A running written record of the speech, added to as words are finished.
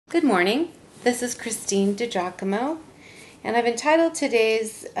Good morning. This is Christine DiGiacomo, and I've entitled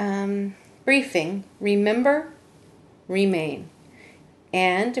today's briefing, Remember, Remain.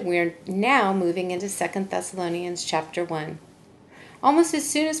 And we're now moving into 2 Thessalonians chapter 1. Almost as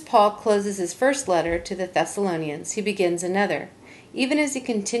soon as Paul closes his first letter to the Thessalonians, he begins another, even as he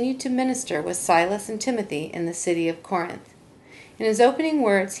continued to minister with Silas and Timothy in the city of Corinth. In his opening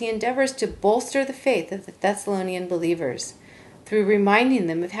words, he endeavors to bolster the faith of the Thessalonian believers through reminding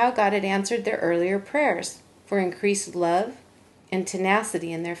them of how God had answered their earlier prayers for increased love and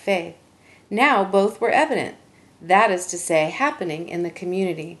tenacity in their faith. Now both were evident, that is to say, happening in the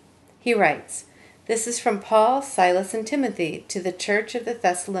community. He writes, "This is from Paul, Silas, and Timothy to the church of the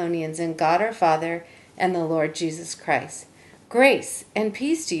Thessalonians in God our Father and the Lord Jesus Christ. Grace and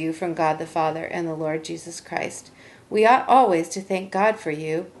peace to you from God the Father and the Lord Jesus Christ. We ought always to thank God for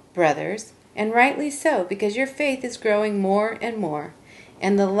you, brothers, and rightly so, because your faith is growing more and more,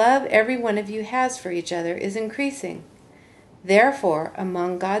 and the love every one of you has for each other is increasing. Therefore,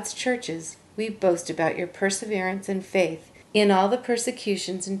 among God's churches, we boast about your perseverance and faith in all the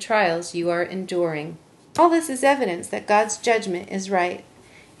persecutions and trials you are enduring. All this is evidence that God's judgment is right,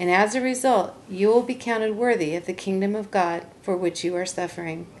 and as a result, you will be counted worthy of the kingdom of God for which you are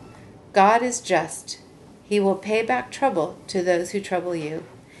suffering. God is just. He will pay back trouble to those who trouble you,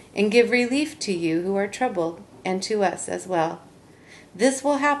 and give relief to you who are troubled, and to us as well. This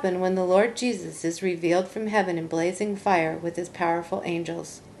will happen when the Lord Jesus is revealed from heaven in blazing fire with his powerful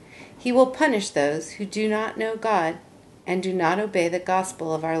angels. He will punish those who do not know God and do not obey the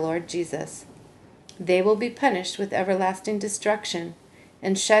gospel of our Lord Jesus. They will be punished with everlasting destruction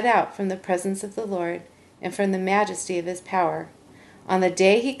and shut out from the presence of the Lord and from the majesty of his power, on the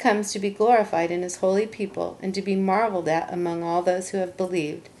day he comes to be glorified in his holy people and to be marveled at among all those who have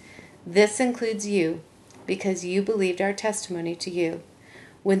believed. This includes you, because you believed our testimony to you.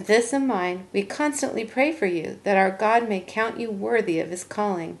 With this in mind, we constantly pray for you, that our God may count you worthy of his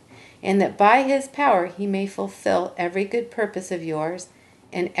calling, and that by his power he may fulfill every good purpose of yours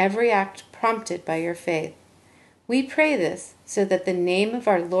and every act prompted by your faith. We pray this so that the name of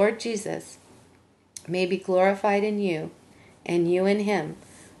our Lord Jesus may be glorified in you, and you in him,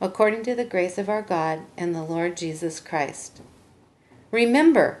 according to the grace of our God and the Lord Jesus Christ."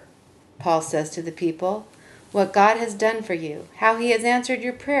 Remember, Paul says to the people, what God has done for you, how he has answered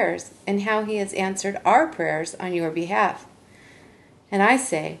your prayers, and how he has answered our prayers on your behalf. And I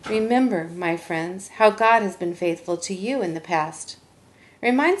say, remember, my friends, how God has been faithful to you in the past. It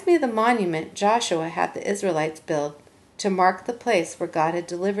reminds me of the monument Joshua had the Israelites build to mark the place where God had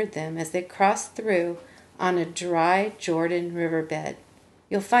delivered them as they crossed through on a dry Jordan riverbed.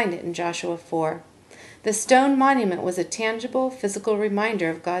 You'll find it in Joshua 4. The stone monument was a tangible, physical reminder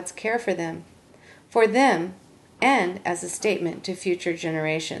of God's care for them, and as a statement to future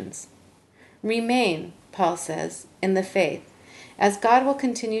generations. Remain, Paul says, in the faith, as God will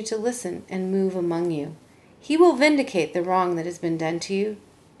continue to listen and move among you. He will vindicate the wrong that has been done to you.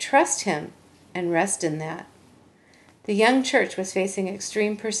 Trust him and rest in that. The young church was facing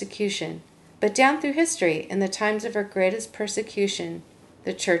extreme persecution, but down through history, in the times of her greatest persecution,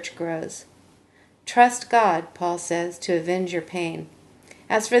 the church grows. Trust God, Paul says, to avenge your pain.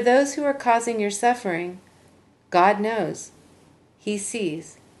 As for those who are causing your suffering, God knows. He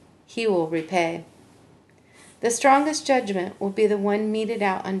sees. He will repay. The strongest judgment will be the one meted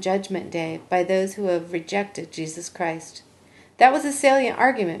out on Judgment Day by those who have rejected Jesus Christ. That was a salient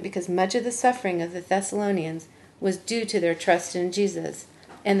argument because much of the suffering of the Thessalonians was due to their trust in Jesus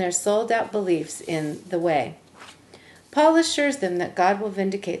and their sold-out beliefs in the way. Paul assures them that God will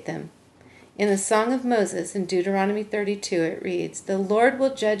vindicate them. In the Song of Moses in Deuteronomy 32 it reads, "The Lord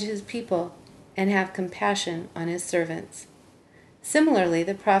will judge his people and have compassion on his servants." Similarly,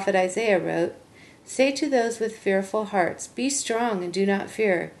 the prophet Isaiah wrote, "Say to those with fearful hearts, be strong and do not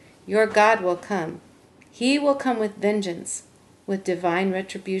fear. Your God will come. He will come with vengeance, with divine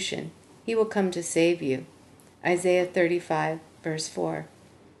retribution. He will come to save you." Isaiah 35, verse 4.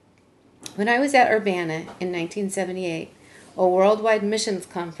 When I was at Urbana in 1978, a worldwide missions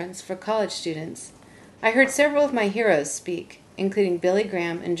conference for college students, I heard several of my heroes speak, including Billy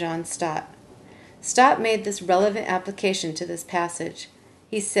Graham and John Stott. Stott made this relevant application to this passage.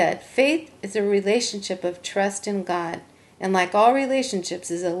 He said, "Faith is a relationship of trust in God, and like all relationships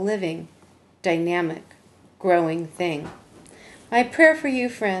is a living, dynamic, growing thing." My prayer for you,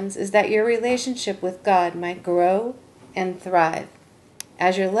 friends, is that your relationship with God might grow and thrive,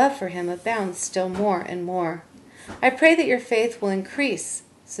 as your love for him abounds still more and more. I pray that your faith will increase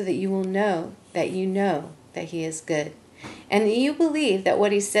so that you know that he is good, and that you believe that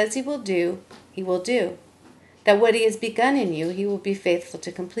what he says he will do, that what he has begun in you, he will be faithful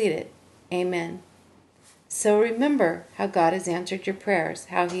to complete it. Amen. So remember how God has answered your prayers,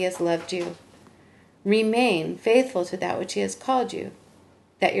 how he has loved you. Remain faithful to that which he has called you,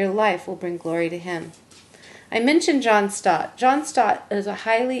 that your life will bring glory to him. I mentioned John Stott. John Stott is a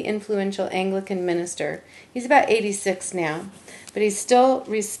highly influential Anglican minister. He's about 86 now, but he's still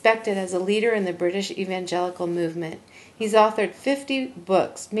respected as a leader in the British evangelical movement. He's authored 50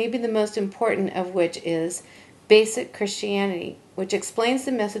 books, maybe the most important of which is Basic Christianity, which explains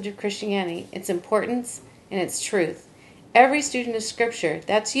the message of Christianity, its importance, and its truth. Every student of Scripture,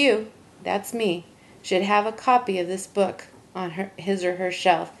 that's you, that's me, should have a copy of this book on his or her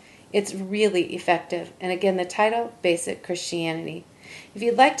shelf. It's really effective. And again, the title, Basic Christianity. If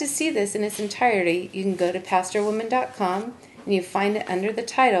you'd like to see this in its entirety, you can go to pastorwoman.com and you find it under the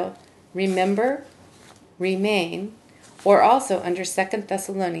title, Remember, Remain, or also under 2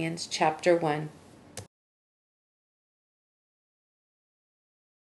 Thessalonians chapter 1.